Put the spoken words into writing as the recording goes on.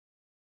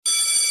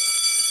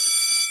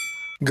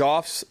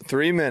Goff's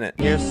 3-minute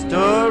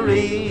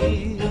history.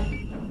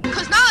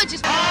 Because knowledge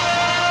is...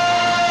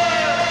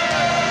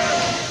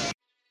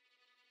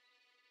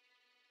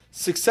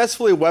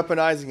 Successfully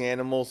weaponizing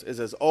animals is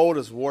as old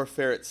as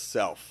warfare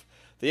itself.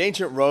 The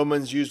ancient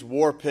Romans used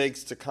war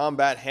pigs to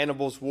combat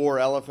Hannibal's war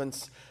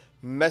elephants.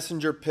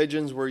 Messenger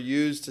pigeons were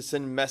used to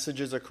send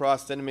messages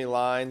across enemy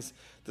lines.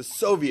 The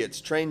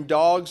Soviets trained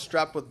dogs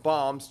strapped with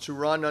bombs to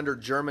run under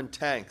German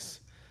tanks.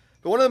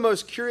 But one of the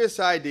most curious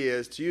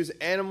ideas to use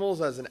animals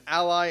as an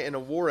ally in a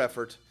war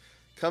effort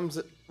comes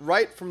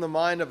right from the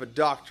mind of a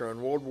doctor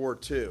in World War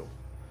II.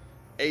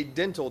 A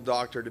dental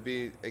doctor, to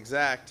be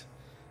exact.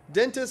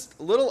 Dentist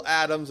Little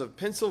Adams of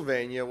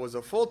Pennsylvania was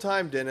a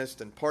full-time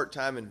dentist and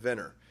part-time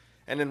inventor.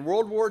 And in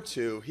World War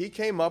II, he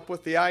came up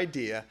with the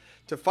idea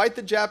to fight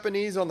the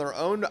Japanese on their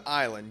own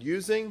island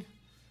using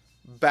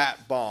bat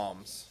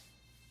bombs.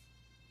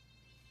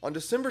 On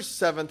December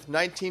 7th,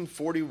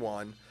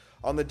 1941,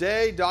 on the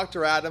day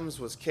Dr. Adams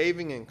was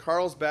caving in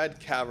Carlsbad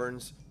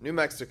Caverns, New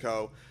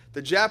Mexico,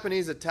 the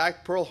Japanese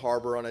attacked Pearl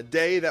Harbor on a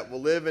day that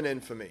will live in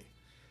infamy.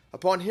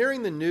 Upon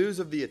hearing the news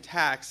of the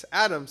attacks,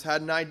 Adams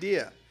had an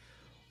idea.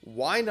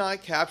 Why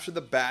not capture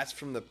the bats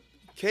from the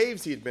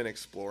caves he had been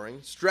exploring,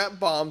 strap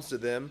bombs to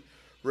them,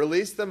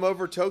 release them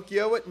over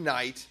Tokyo at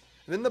night,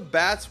 and then the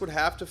bats would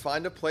have to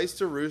find a place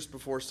to roost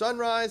before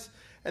sunrise,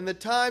 and the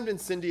timed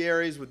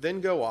incendiaries would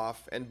then go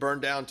off and burn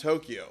down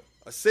Tokyo,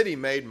 a city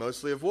made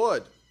mostly of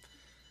wood.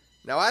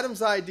 Now,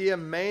 Adams' idea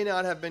may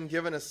not have been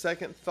given a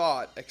second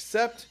thought,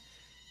 except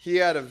he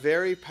had a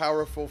very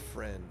powerful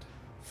friend,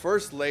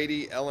 First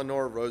Lady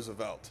Eleanor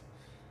Roosevelt.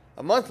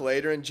 A month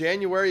later, in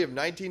January of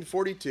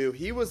 1942,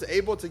 he was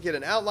able to get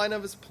an outline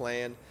of his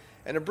plan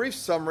and a brief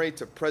summary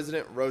to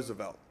President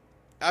Roosevelt.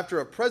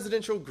 After a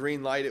presidential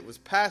green light, it was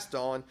passed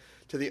on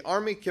to the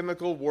Army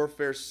Chemical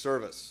Warfare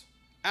Service.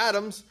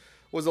 Adams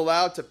was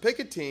allowed to pick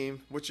a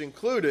team which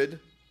included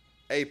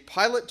a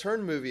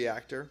pilot-turned-movie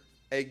actor,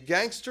 a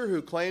gangster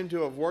who claimed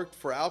to have worked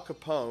for Al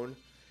Capone,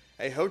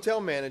 a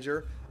hotel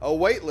manager, a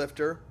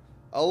weightlifter,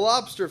 a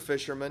lobster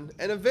fisherman,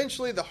 and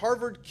eventually the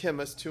Harvard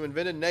chemist who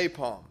invented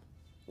napalm.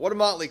 What a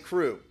motley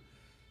crew.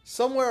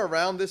 Somewhere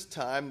around this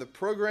time, the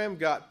program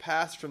got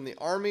passed from the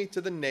Army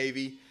to the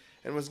Navy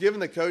and was given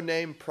the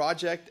codename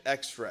Project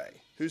X-Ray,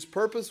 whose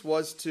purpose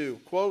was to,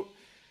 quote,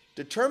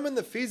 determine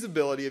the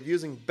feasibility of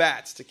using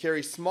bats to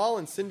carry small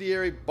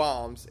incendiary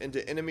bombs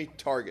into enemy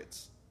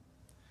targets.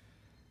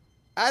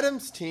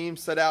 Adams' team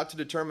set out to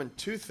determine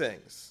two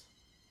things: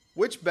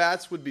 which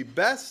bats would be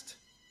best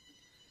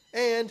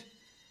and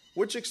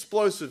which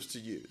explosives to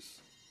use.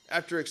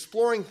 After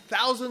exploring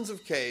thousands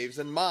of caves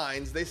and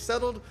mines, they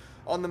settled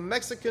on the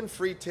Mexican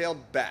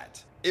free-tailed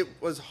bat.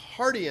 It was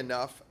hardy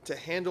enough to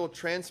handle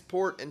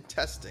transport and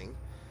testing,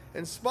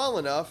 and small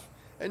enough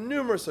and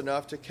numerous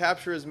enough to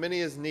capture as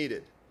many as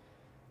needed.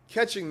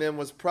 Catching them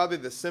was probably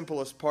the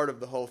simplest part of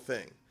the whole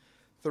thing.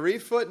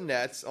 3-foot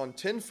nets on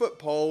 10-foot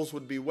poles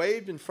would be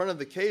waved in front of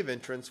the cave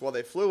entrance while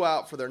they flew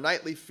out for their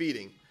nightly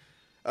feeding.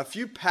 A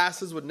few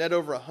passes would net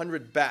over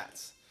 100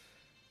 bats.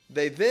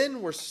 They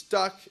then were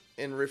stuck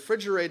in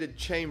refrigerated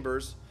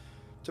chambers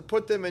to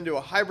put them into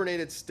a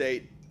hibernated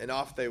state, and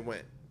off they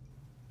went.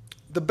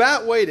 The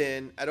bat weighed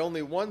in at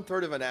only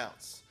 1/3 of an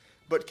ounce,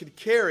 but could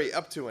carry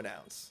up to an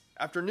ounce.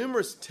 After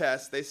numerous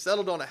tests, they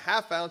settled on a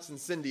half-ounce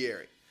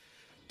incendiary.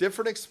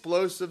 Different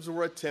explosives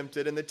were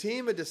attempted, and the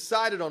team had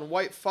decided on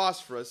white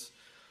phosphorus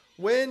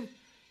when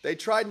they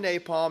tried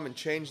napalm and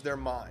changed their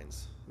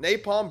minds.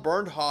 Napalm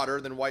burned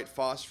hotter than white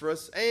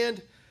phosphorus,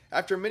 and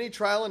after many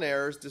trial and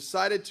errors,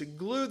 decided to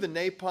glue the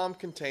napalm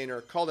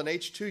container, called an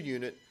H2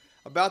 unit,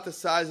 about the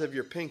size of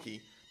your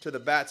pinky, to the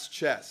bat's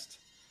chest.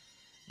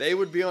 They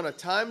would be on a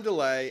time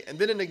delay, and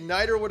then an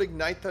igniter would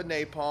ignite the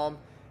napalm,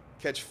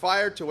 catch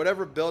fire to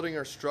whatever building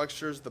or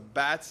structures the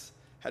bats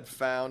had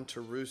found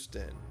to roost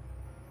in.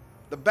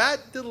 The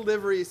bat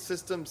delivery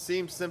system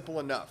seemed simple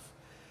enough.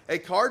 A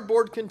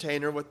cardboard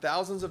container with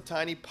thousands of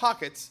tiny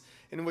pockets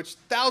in which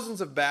thousands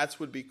of bats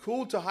would be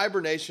cooled to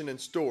hibernation and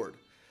stored.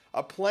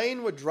 A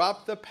plane would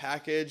drop the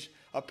package,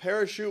 a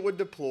parachute would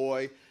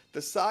deploy,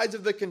 the sides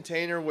of the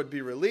container would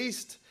be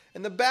released,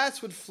 and the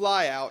bats would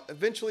fly out,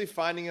 eventually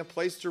finding a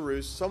place to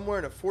roost somewhere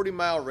in a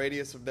 40-mile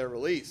radius of their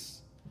release.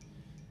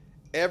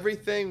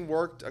 Everything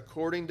worked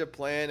according to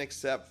plan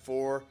except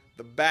for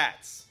the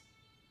bats,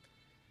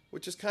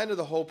 which is kind of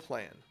the whole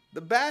plan.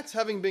 The bats,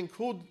 having been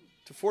cooled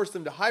to force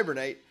them to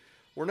hibernate,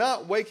 were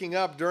not waking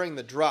up during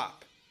the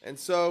drop, and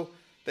so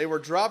they were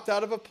dropped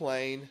out of a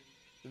plane.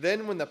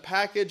 Then when the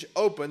package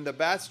opened, the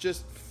bats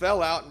just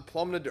fell out and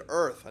plummeted to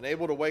earth,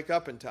 unable to wake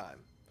up in time.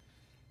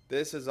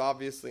 This is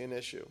obviously an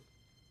issue.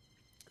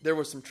 There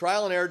was some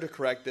trial and error to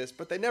correct this,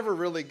 but they never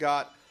really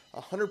got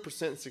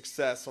 100%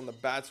 success on the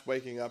bats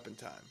waking up in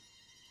time.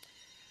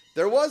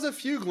 There was a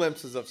few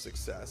glimpses of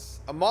success.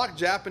 A mock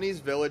Japanese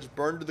village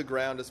burned to the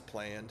ground as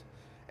planned,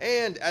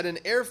 and at an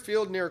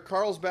airfield near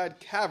Carlsbad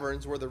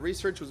Caverns where the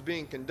research was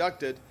being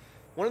conducted,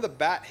 one of the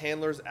bat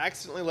handlers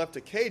accidentally left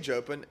a cage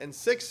open and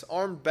 6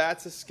 armed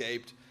bats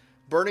escaped,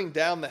 burning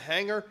down the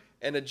hangar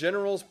and a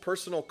general's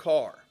personal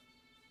car.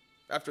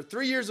 After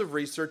 3 years of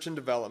research and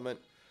development,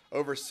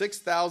 over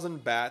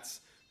 6,000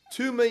 bats,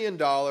 $2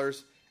 million,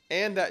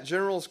 and at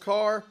General's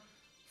car,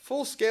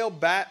 full-scale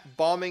bat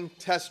bombing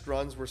test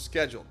runs were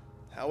scheduled.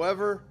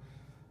 However,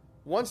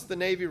 once the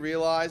Navy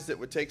realized it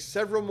would take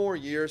several more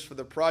years for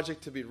the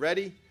project to be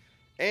ready,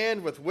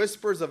 and with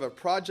whispers of a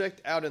project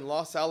out in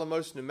Los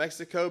Alamos, New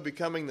Mexico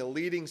becoming the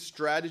leading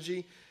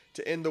strategy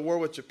to end the war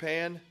with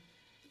Japan,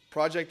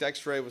 Project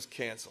X-Ray was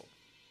canceled.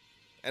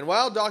 And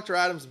while Dr.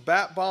 Adams'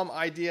 bat bomb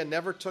idea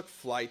never took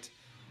flight,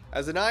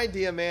 as an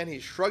idea man he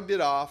shrugged it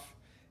off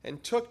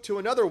and took to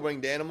another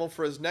winged animal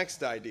for his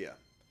next idea,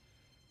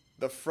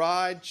 the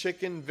fried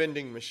chicken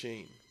vending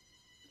machine,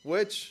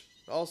 which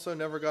also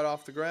never got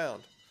off the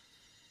ground.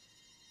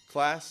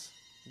 Class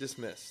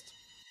dismissed.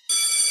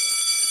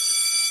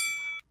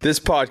 This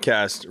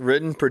podcast,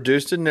 written,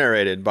 produced, and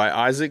narrated by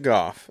Isaac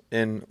Goff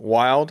in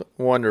wild,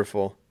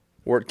 wonderful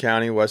Wirt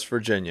County, West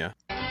Virginia.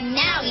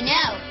 Now we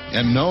know.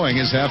 And knowing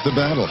is half the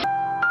battle.